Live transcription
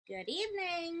Good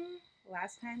evening.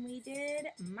 Last time we did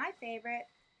my favorite,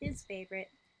 his favorite,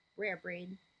 rare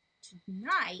breed.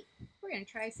 Tonight, we're going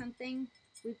to try something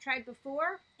we've tried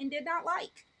before and did not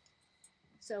like.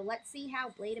 So let's see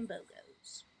how Blade and Bow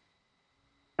goes.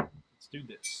 Let's do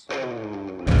this.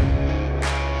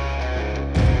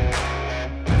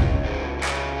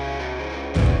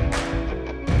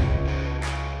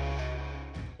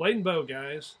 Blade and Bow,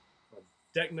 guys.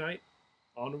 Deck night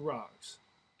on the rocks.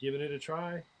 Giving it a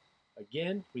try.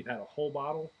 Again, we've had a whole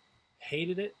bottle.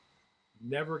 Hated it.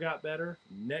 Never got better.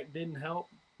 Neck didn't help.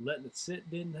 Letting it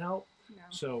sit didn't help. No.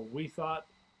 So we thought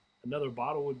another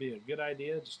bottle would be a good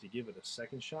idea just to give it a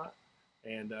second shot.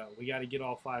 And we got to get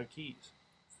all 5 keys.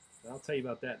 And I'll tell you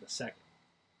about that in a second.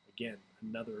 Again,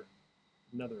 another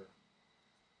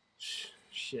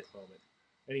shit moment.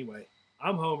 Anyway,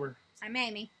 I'm Homer. I'm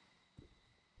Amy.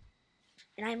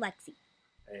 And I'm Lexi.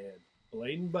 And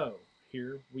Blade and Bow,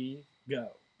 here we go.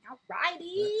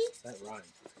 Alrighty. That rhymed.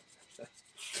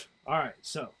 All right,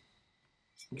 so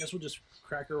I guess we'll just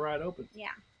crack her right open.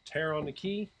 Yeah. Tear on the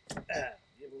key. Give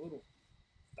a little,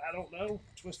 I don't know,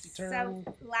 twisty turn.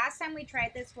 So last time we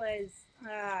tried this was,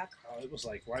 It was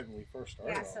like right when we first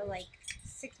started. yeah, so like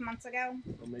 6 months ago.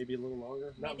 Or maybe a little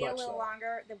longer. Not Maybe much, a little though.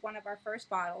 longer than one of our first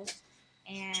bottles.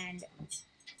 And,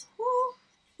 whew,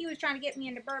 he was trying to get me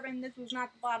into bourbon. This was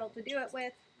not the bottle to do it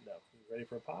with. No, you ready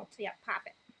for a pop? So yeah, pop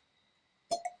it.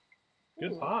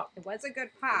 Good Ooh, pop. It was a good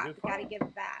pop. Good pop. Gotta give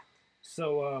it that.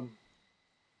 So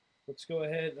let's go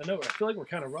ahead. I feel like we're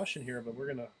kind of rushing here, but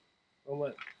I'll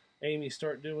let Amy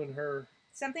start doing her.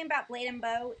 Something about Blade and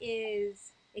Bow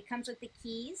is it comes with the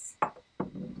keys.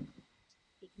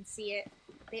 You can see it.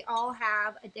 They all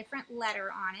have a different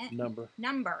letter on it.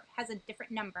 Number. Has a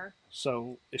different number.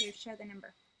 So if Here, show the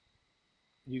number.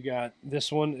 you got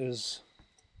this one is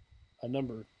a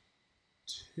number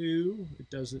 2. It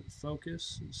doesn't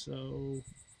focus, so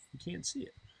you can't see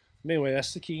it. But anyway,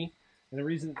 that's the key. And the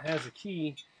reason it has a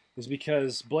key is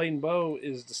because Blade and Bow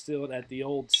is distilled at the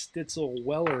old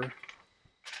Stitzel-Weller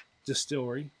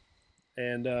Distillery.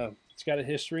 And it's got a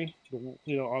history.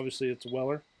 You know, obviously it's a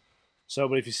Weller. So,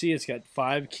 but if you see, it's got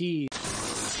 5 keys.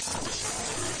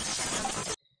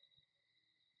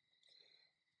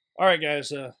 All right,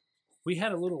 guys. We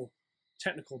had a little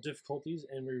technical difficulties,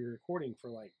 and we were recording for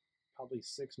like probably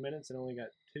 6 minutes and only got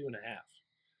 2.5.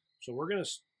 So we're going to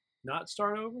not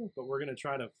start over, but we're going to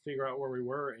try to figure out where we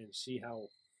were and see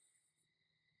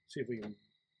if we can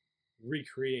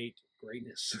recreate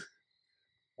greatness.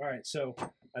 All right, so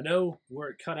I know where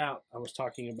it cut out. I was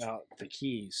talking about the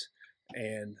keys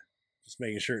and just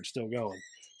making sure it's still going.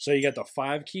 So you got the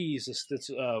 5 keys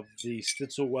of the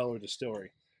Stitzel-Weller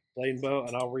Distillery. Blade and Bow,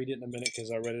 and I'll read it in a minute because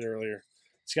I read it earlier.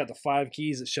 It's got the 5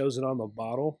 keys. It shows it on the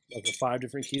bottle of the 5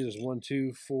 different keys. There's 1,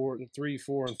 2, 4, 3,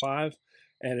 4, and 5.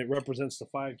 And it represents the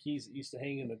 5 keys that used to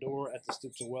hang in the door at the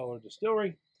Stitzel-Weller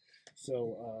Distillery.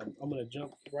 So I'm going to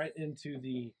jump right into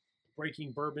the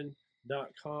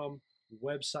breakingbourbon.com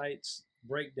website's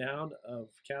breakdown of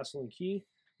Castle and Key.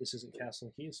 This isn't Castle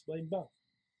and Key, it's Blade and Bow.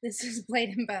 This is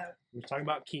Blade and Bow. We're talking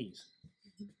about keys.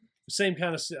 The same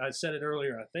kind of, I said it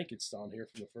earlier, I think it's on here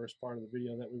from the first part of the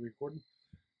video that we recorded.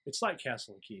 It's like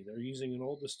Castle and Key. They're using an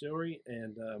old distillery,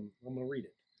 and I'm going to read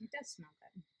it. It does smell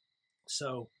good.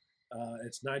 So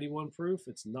it's 91 proof,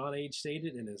 it's non-age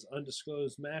stated, and is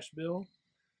undisclosed Mashbill.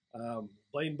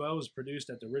 Blade and Bow is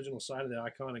produced at the original site of the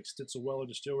iconic Stitzel-Weller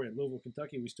Distillery in Louisville,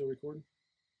 Kentucky. We still recording?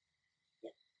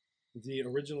 Yep. The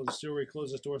original distillery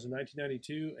closed its doors in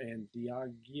 1992, and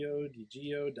Diageo,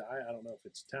 I don't know if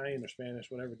it's Italian or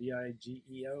Spanish, whatever,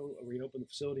 Diageo reopened the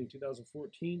facility in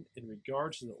 2014. In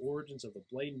regards to the origins of the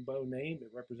Blade and Bow name,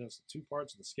 it represents the 2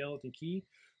 parts of the skeleton key,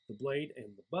 the blade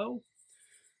and the bow.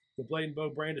 The Blade and Bow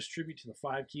brand is tribute to the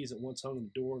 5 keys that once hung on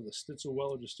the door of the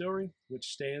Stitzel-Weller Distillery,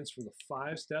 which stands for the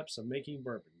 5 steps of making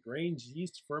bourbon: grains,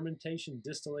 yeast, fermentation,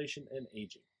 distillation, and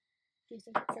aging. Do you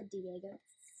think it said Diego?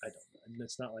 I don't know.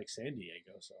 It's not like San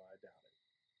Diego, so I doubt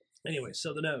it. Anyway,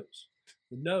 so the nose.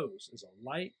 The nose is a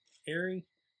light, airy,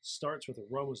 starts with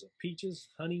aromas of peaches,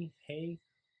 honey, hay,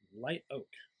 light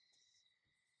oak,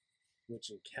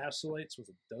 which encapsulates with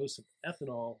a dose of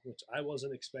ethanol, which I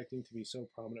wasn't expecting to be so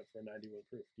prominent for a 91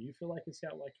 proof. Do you feel like it's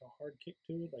got like a hard kick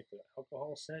to it, like the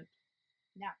alcohol scent?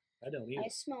 No. I don't either. I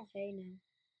smell hay now.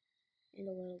 And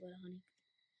a little bit of honey.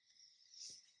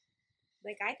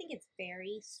 Like, I think it's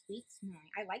very sweet smelling.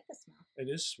 I like the smell. It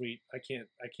is sweet. I can't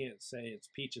say it's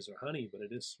peaches or honey, but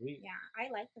it is sweet. Yeah,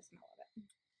 I like the smell of it.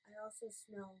 I also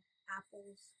smell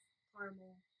apples,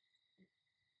 caramel,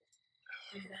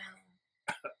 and vanilla.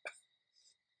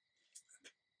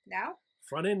 No?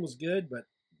 Front end was good, but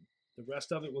the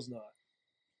rest of it was not.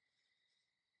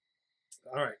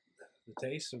 All right, the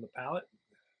taste or the palate.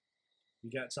 You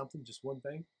got something? Just one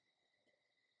thing?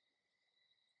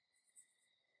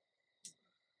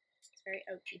 It's very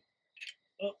oaky.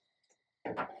 Oh,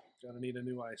 gonna need a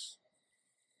new ice.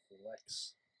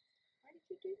 Relax. Why did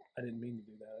you do that? I didn't mean to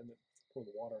do that. I meant to pour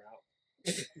the water out.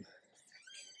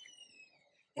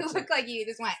 It looked like you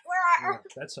just went. Yeah,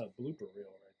 that's a blooper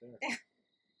reel right there.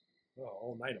 Oh,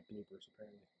 all night of bloopers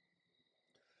apparently.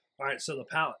 All right, so the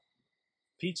palate.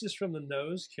 Peaches from the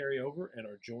nose carry over and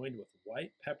are joined with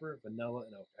white pepper, vanilla,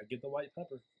 and oak. I get the white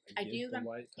pepper. I do the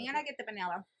white pepper. And I get the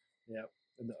vanilla. Yep,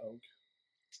 and the oak.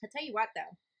 I'll tell you what,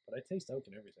 though. But I taste oak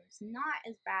and everything. It's not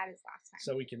as bad as last time.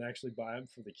 So we can actually buy them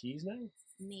for the keys now?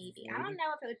 Maybe. I don't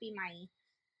know if it would be my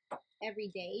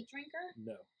everyday drinker.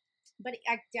 No. But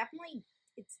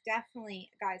it's definitely,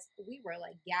 guys, we were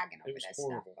like gagging over this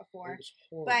stuff before. It was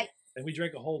horrible. But, and we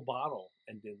drank a whole bottle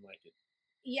and didn't like it.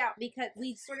 yeah, because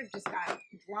we sort of just got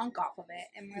drunk off of it.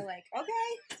 And we're like, okay,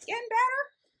 it's getting better.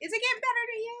 Is it getting better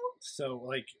to you? So,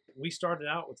 like, we started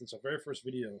out with this, our very first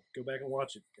video. Go back and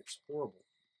watch it. It's horrible.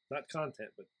 Not content,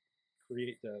 but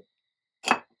create the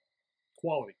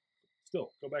quality.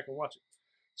 Still, go back and watch it.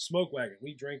 Smoke Wagon.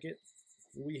 We drank it.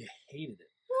 We hated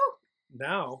it. Woo.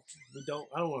 Now, we don't,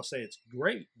 I don't want to say it's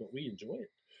great, but we enjoy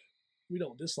it. We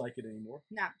don't dislike it anymore.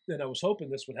 No. And I was hoping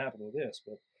this would happen with this,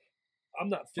 but I'm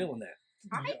not feeling that.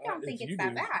 I don't think it's you that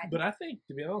do. bad. But I think,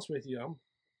 to be honest with you,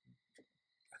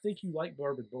 I think you like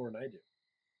bourbon more than I do.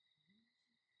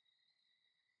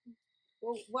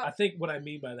 Well, what? I think what I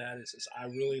mean by that is I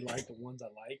really like the ones I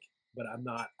like, but I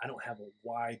don't have a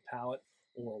wide palate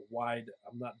or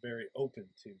I'm not very open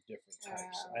to different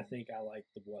types. I think I like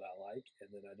what I like, and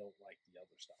then I don't like the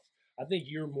other stuff. I think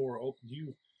you're more open.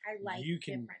 I like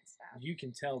different stuff. You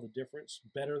can tell the difference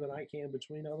better than I can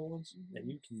between other ones,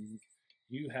 and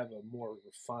you have a more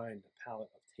refined palate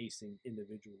of tasting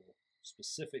individual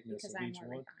specificness of each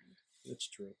one. Refined. That's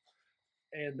true.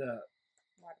 And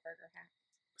Whataburger hat.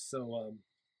 so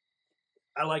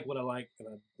I like what I like, and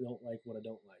I don't like what I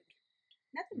don't like.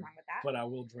 Nothing wrong with that. But I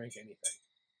will drink anything.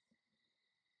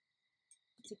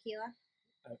 Tequila?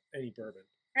 Any bourbon.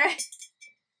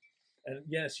 And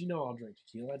yes, you know I'll drink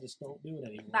tequila. I just don't do it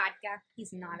anymore. Vodka.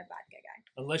 He's not a vodka guy.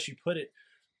 Unless you put it,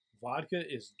 vodka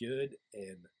is good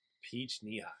and peach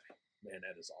knee high. Man,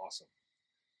 that is awesome.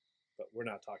 But we're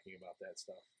not talking about that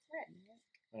stuff.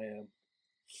 I am.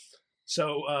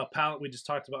 So palate, we just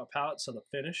talked about palate. So the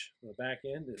finish, the back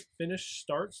end, the finish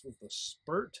starts with the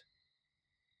spurt.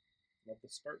 Love the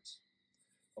spurts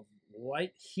of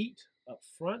light heat up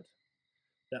front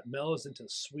that mellows into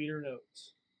sweeter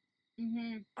notes.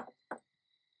 Mm-hmm.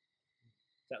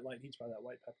 That light heat's by that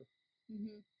white pepper.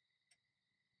 Mm-hmm.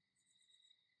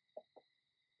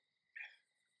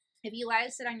 If you let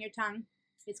it sit on your tongue,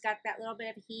 it's got that little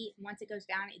bit of heat. And once it goes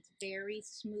down, it's very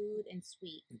smooth and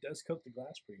sweet. It does coat the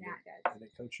glass pretty good. It does. And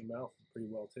it coats your mouth pretty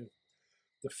well, too.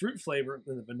 The fruit flavor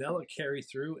and the vanilla carry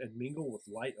through and mingle with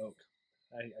light oak.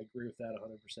 I agree with that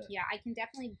 100%. Yeah, I can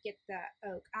definitely get the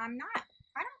oak. I'm not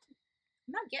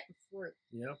getting fruit.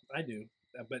 Yeah, I do.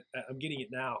 But I'm getting it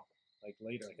now, like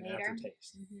later, like an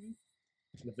aftertaste. Mm-hmm.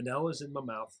 The vanilla is in my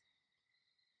mouth.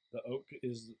 The oak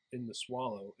is in the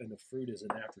swallow, and the fruit is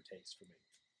an aftertaste for me.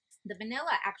 The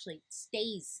vanilla actually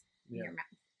stays in your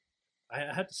mouth.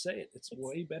 I have to say it. It's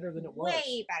way better than it was.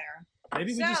 Way better.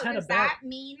 Maybe we just had a bad...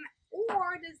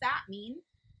 does that mean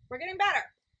we're getting better?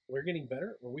 We're getting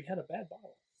better, or we had a bad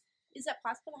bottle. Is it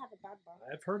possible to have a bad bottle?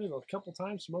 I've heard it a couple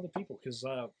times from other people, because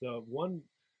the one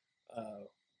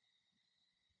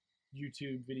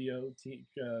YouTube video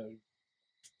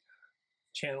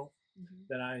channel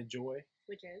that I enjoy.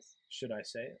 Which is? Should I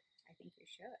say it? I think you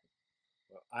should.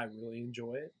 Well, I really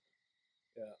enjoy it.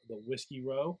 The Whiskey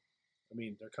Row. I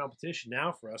mean, they're competition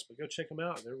now for us, but go check them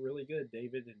out. They're really good.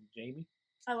 David and Jamie.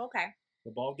 Oh, okay.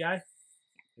 The bald guy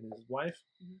and his wife.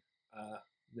 Mm-hmm.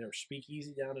 They're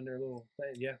speakeasy down in their little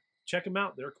thing. Yeah. Check them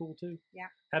out. They're cool too. Yeah.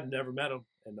 Have never met them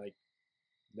and like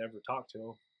never talked to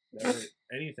them. Never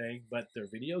anything, but their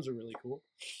videos are really cool.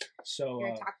 So you're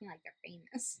talking like they're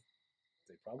famous.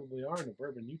 They probably are in the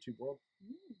bourbon YouTube world.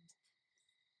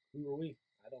 Who are we?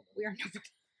 I don't know. We are nobody.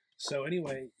 So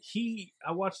anyway,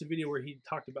 I watched the video where he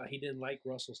talked about he didn't like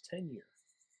Russell's 10-year.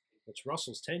 Which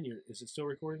Russell's 10-year, is it still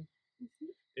recording? Mm-hmm.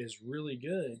 Is really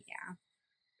good. Yeah.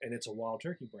 And it's a wild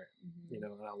turkey brand. Mm-hmm. You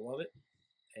know, and I love it.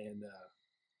 And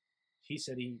he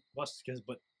said he must,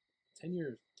 but 10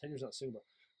 years not super.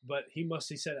 But he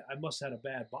said, I must have had a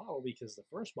bad bottle because the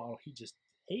first bottle, he just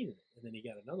hated it. And then he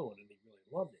got another one and he really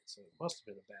loved it. So it must have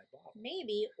been a bad bottle.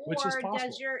 Maybe. Or which is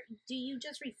possible. do you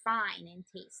just refine and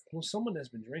taste it? Well, someone that's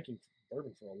been drinking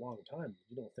bourbon for a long time,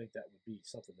 you don't think that would be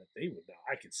something that they would know.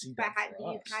 I could see But that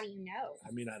for us. how do you know?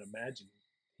 I mean, I'd imagine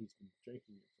he's been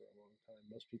drinking it for a long time.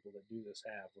 Most people that do this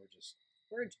have. We're just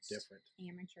different.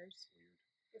 Amateurs. Weird.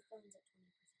 Your phone's at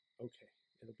 20%. Okay,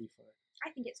 it'll be fine.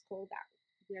 I think it's cool that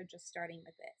we're just starting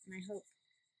with it, and I hope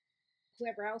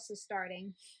whoever else is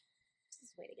starting, this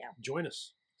is the way to go. Join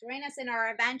us. Join us in our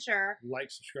adventure Like,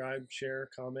 subscribe, share,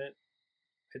 comment,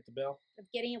 hit the bell. of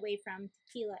getting away from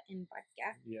tequila and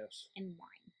vodka Yes. and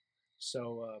wine.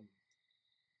 So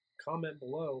comment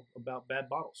below about bad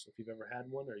bottles. If you've ever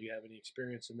had one or you have any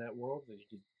experience in that world, then you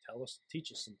can tell us,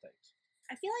 teach us some things.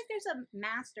 I feel like there's a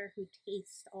master who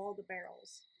tastes all the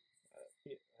barrels.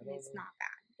 Yeah, I And don't it's know. not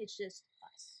bad. It's just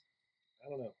us. I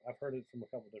don't know. I've heard it from a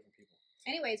couple different people.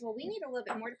 Anyways, well, we need a little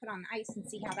bit more to put on the ice and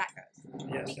see how that goes.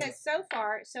 Yes. Because so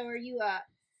far, are you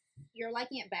you're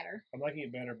liking it better. I'm liking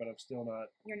it better, but I'm still not.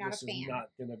 You're not this a fan. is not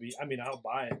going to be. I mean, I'll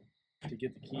buy it to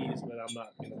get the keys, but I'm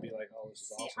not going to be like, oh, this is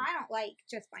See, awesome. I don't like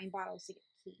just buying bottles to get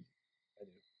the key. I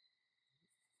do.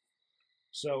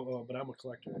 So, but I'm a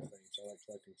collector of things. I like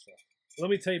collecting stuff. Let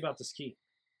me tell you about this key.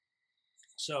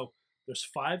 So, there's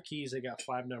 5 keys. They got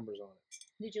 5 numbers on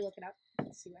it. Did you look it up?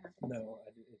 Let's see what happens. No,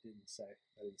 it didn't say.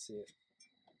 I didn't see it.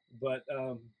 But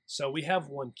so we have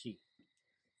 1 key,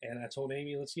 and I told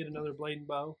Amy, let's get another blade and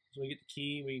bow. So we get the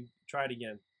key, we try it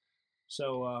again.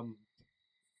 So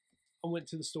I went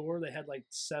to the store. They had like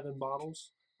 7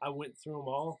 bottles. I went through them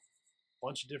all,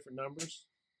 bunch of different numbers,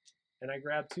 and I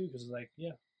grabbed 2 because I was like,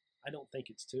 yeah, I don't think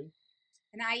it's 2.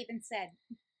 And I even said,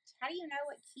 how do you know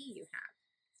what key you have?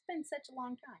 It's been such a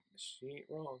long time. She ain't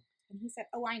wrong. And he said,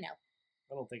 oh, I know.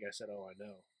 I don't think I said, oh, I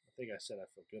know. I think I said I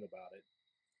feel good about it.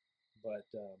 But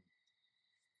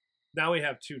now we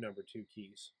have 2 number 2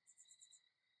 keys.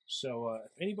 So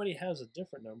if anybody has a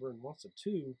different number and wants a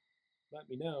 2, let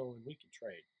me know and we can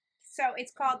trade. So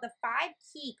it's called the 5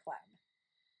 Key Club.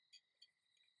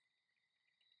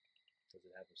 Does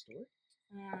it have a story?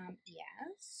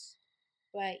 Yes.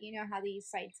 But you know how these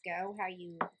sites go, how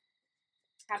you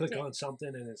have Click to, on something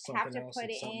and it's have something to else put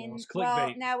and it something in. else. Well,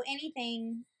 Clickbait. no,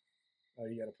 anything. Oh,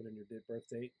 you got to put in your birth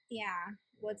date. Yeah.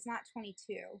 Well, it's not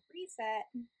 22. Reset.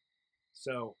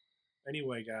 So,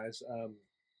 anyway, guys, I'm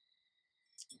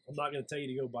not going to tell you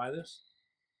to go buy this,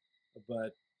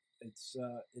 but it's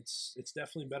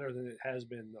definitely better than it has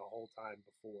been the whole time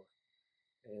before,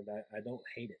 and I don't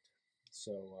hate it.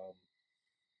 So,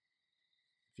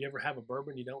 if you ever have a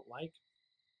bourbon you don't like,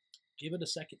 give it a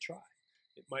second try.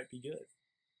 It might be good.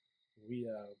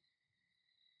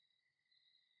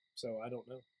 So I don't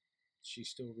know. She's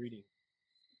still reading.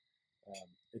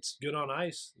 It's good on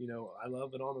ice. You know, I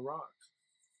love it on the rocks.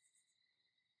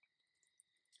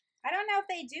 I don't know if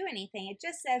they do anything. It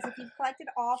just says if you've collected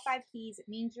all 5 keys, it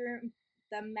means you're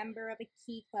the member of a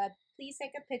key club. Please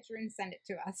take a picture and send it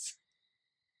to us.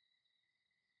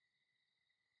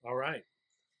 All right.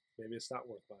 Maybe it's not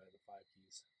worth buying the 5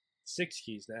 keys. 6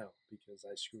 keys now because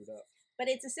I screwed up. But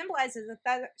it symbolizes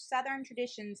the southern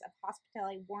traditions of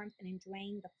hospitality, warmth, and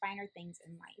enjoying the finer things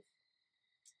in life.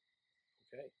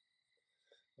 Okay.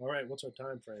 All right. What's our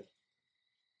time frame?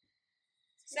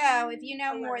 So if you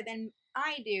know more than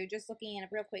I do, just looking at a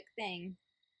real quick thing,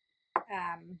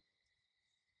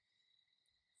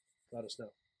 Let us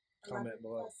know. Comment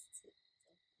below.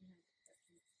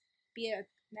 be a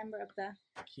member of the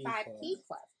Key 5 Club. Key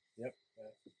Club Yep.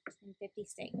 in 50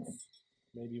 states.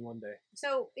 Maybe one day.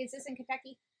 So is this in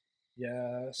Kentucky?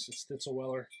 Yes, it's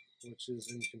Stitzel-Weller, which is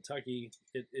in Kentucky.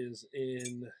 It is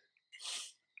in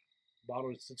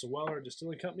bottled at Stitzel-Weller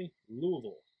Distilling Company,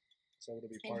 Louisville. So it'll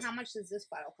be part. And how much does this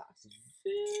bottle cost?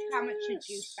 How much should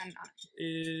you spend on it?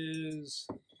 Is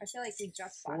I feel like we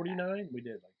just bought that. $49? We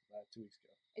did like 2 weeks ago.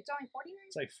 It's only $49?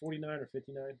 It's like $49 or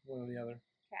 $59, one or the other.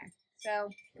 Okay. So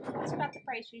that's about the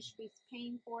price you should be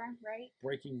paying for, right?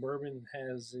 Breaking Bourbon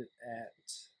has it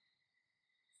at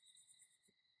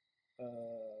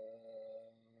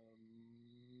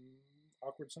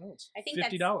awkward silence. I think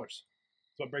 $50. That's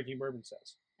what Breaking Bourbon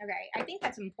says. Okay. I think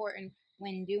that's important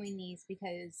when doing these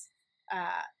because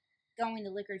going to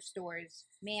liquor stores,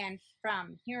 man,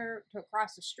 from here to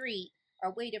across the street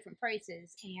are way different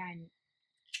prices, and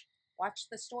watch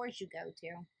the stores you go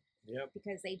to. Yep.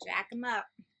 Because they jack them up.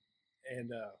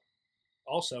 And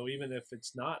also, even if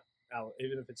it's not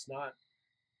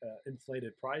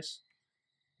inflated price,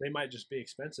 they might just be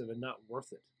expensive and not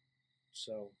worth it.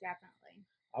 So Definitely.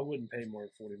 I wouldn't pay more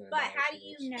than $49. But how do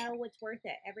you know what's worth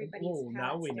it? Everybody's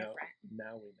now palate's we know. different.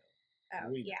 Now we know. Oh,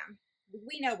 We know. yeah.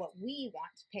 We know what we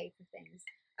want to pay for things.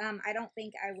 I don't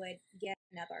think I would get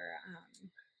another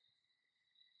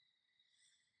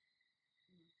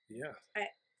Yeah.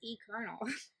 E-Kernel.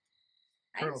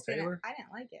 Colonel Taylor? I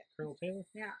didn't like it. Colonel Taylor?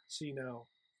 Yeah. See, now,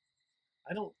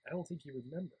 I don't think you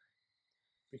remember,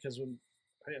 because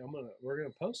we're gonna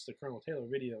post the Colonel Taylor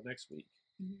video next week,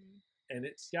 and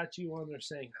it's got you on there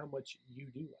saying how much you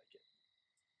do like it.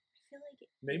 I feel like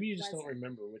Maybe you just don't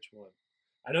remember which one.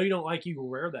 I know you don't like Eagle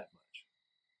Rare that much.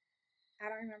 I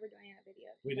don't remember doing a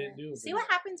video. We didn't do a video. See what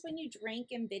happens when you drink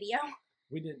in video?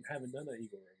 We haven't done an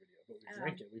Eagle Rare video, but we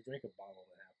drank it. We drank a bottle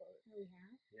and a half of it. Oh, we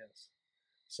have? Yes.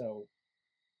 So,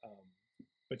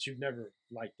 but you've never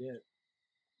liked it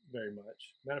very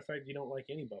much. Matter of fact, you don't like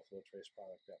any Buffalo Trace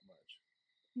product that much.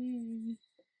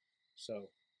 So.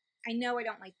 I know I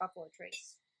don't like Buffalo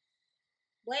Trace.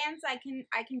 Blands I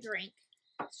can drink.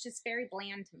 It's just very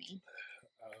bland to me.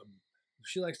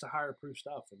 She likes the higher proof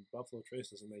stuff, and Buffalo Trace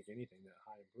doesn't make anything that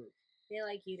high in proof. They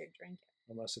like you to drink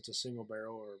it. Unless it's a single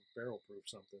barrel or barrel proof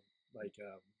something. Like,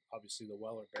 obviously the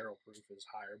Weller barrel proof is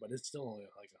higher, but it's still only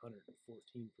like 114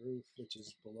 proof, which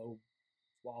is below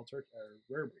Wild Turkey or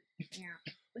Rare Breed. Yeah.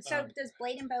 So does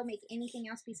Blade and Bow make anything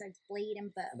else besides Blade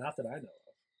and Bow? Not that I know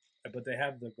of. But they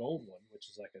have the gold one, which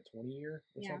is like a 20-year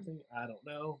or something. I don't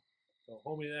know. Don't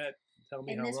hold me to that. Tell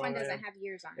me how wrong I am. And this one doesn't have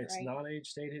years on it, It's right? non-age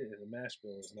stated, and the mash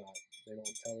bill is not. They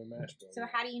don't tell their mash bill. So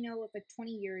how do you know if a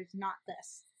 20 year is not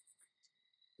this?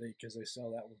 Because they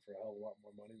sell that one for a hell of a lot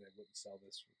more money. They wouldn't sell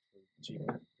this for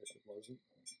cheaper if it wasn't.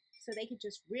 So they could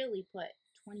just really put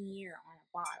 20 year on a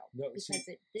bottle. No, because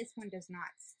this one does not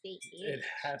state the age. It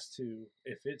has to.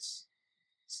 If it's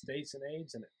states an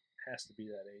age, then it has to be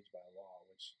that age by law,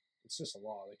 which it's just a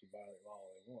law. They can violate law all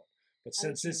they want. But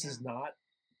since this is not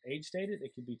age stated,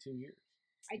 it could be 2 years.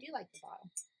 I do like the bottle.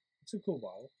 It's a cool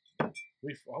bottle.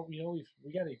 We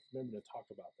got to remember to talk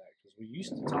about that, because we used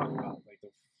to talk about like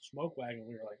the smoke wagon.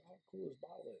 We were like, oh, how cool this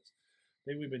bottle is.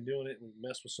 Maybe we've been doing it and we've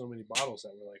messed with so many bottles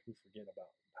that we're like, we forget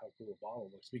about how cool a bottle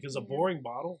looks. Because a boring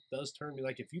bottle does turn me,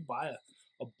 like, if you buy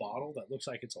a bottle that looks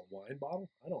like it's a wine bottle,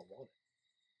 I don't want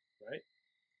it. Right?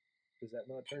 Does that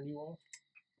not turn you off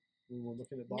when we're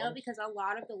looking at bottles? No, because a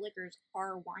lot of the liquors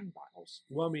are wine bottles.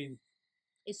 Well, I mean,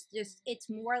 it's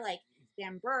more like the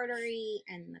embroidery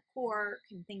and the cork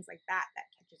and things like that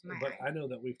catches my eye. But I know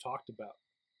that we've talked about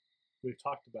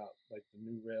like the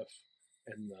new Riff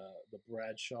and the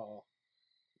Bradshaw.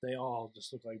 They all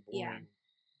just look like boring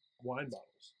wine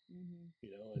bottles.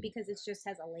 You know, and because it just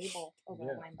has a label over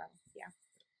a wine bottle. Yeah.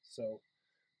 So,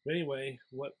 anyway,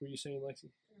 what were you saying, Lexi?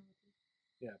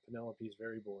 Yeah, Penelope is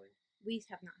very boring. We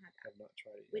have not had that. I've not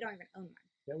tried it yet. We don't even own one.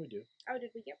 Yeah, we do. Oh,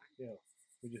 did we get one? Yeah,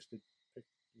 we just took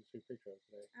a picture of it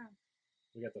today. Oh.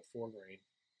 We got the 4 grain.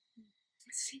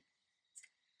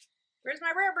 Where's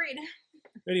my rare breed?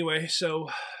 Anyway, so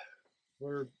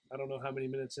I don't know how many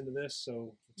minutes into this,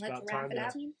 so it's Let's about time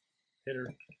to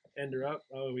end her up.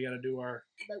 Oh, we got to do our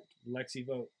vote. Lexi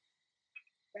vote.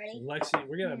 Ready? Lexi,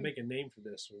 we're going to make a name for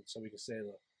this one so we can say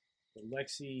the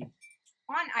Lexi.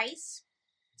 On ice,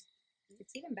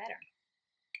 it's even better.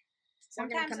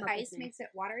 Sometimes ice makes it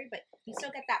watery, but you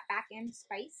still get that back end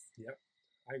spice. Yep.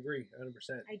 I agree, 100%.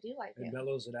 I do like it. It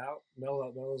mellows it out.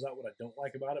 Mellows out what I don't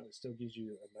like about it, but still gives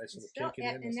you a nice little kick in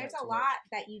it. And there's a lot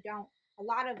that you don't. A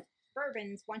lot of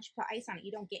bourbons, once you put ice on it,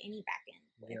 you don't get any back end.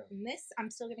 Yeah. In this, I'm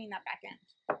still getting that back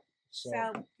end. So I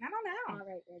don't know. All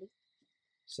right, ready?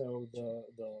 So the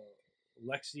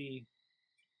Lexi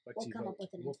We'll come up with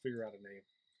a name. We'll figure out a name.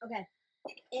 Okay.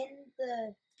 In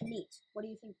the meat, what do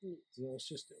you think the meat? So let's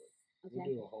just do it. Okay.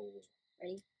 We'll do a whole.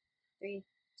 Ready? 3,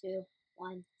 2,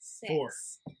 1. 6. 4.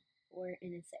 4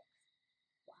 and a 6.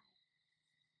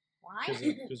 Why?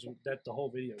 Because that the whole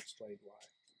video explained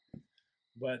why.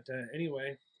 But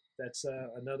anyway, that's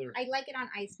another. I like it on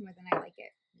ice more than I like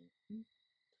it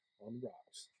on the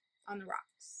rocks. On the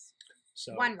rocks.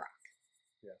 So one rock.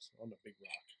 Yes, on the big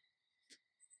rock.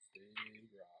 Big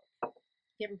rock.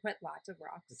 You ever put lots of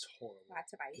rocks? It's horrible.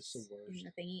 Lots of ice. It's the worst. In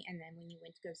the thingy, and then when you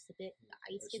went to go sip it, the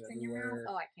ice It's gets in your mouth. everywhere.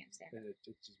 Oh, I can't stand it.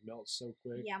 It just melts so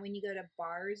quick. Yeah, when you go to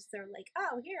bars, they're like,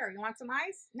 "Oh, here, you want some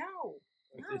ice?" No.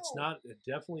 It's not. It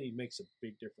definitely makes a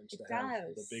big difference to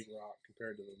have the does. big rock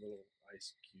compared to the little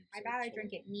ice cubes. I'd rather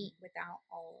drink it neat without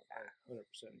all of that.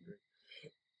 100% agree.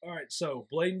 All right, so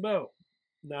Blade and Bow,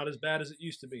 not as bad as it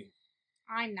used to be.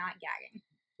 I'm not gagging.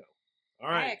 So, all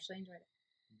right, I actually enjoyed it.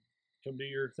 come do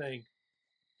your thing.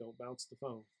 Don't bounce the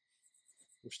phone.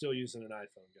 We're still using an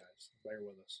iPhone, guys. Bear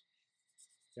with us.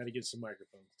 Got to get some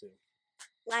microphones too.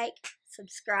 Like,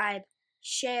 subscribe,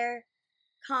 share,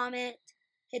 comment,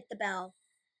 hit the bell.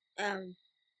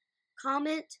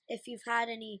 Comment if you've had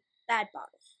any bad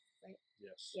bottles, right?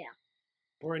 Yes. Yeah.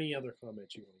 Or any other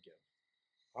comments you want to give.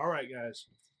 All right, guys.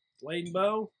 Blade and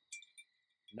Bow,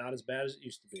 not as bad as it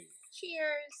used to be.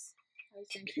 Cheers. I was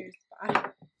saying cheers.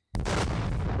 Bye.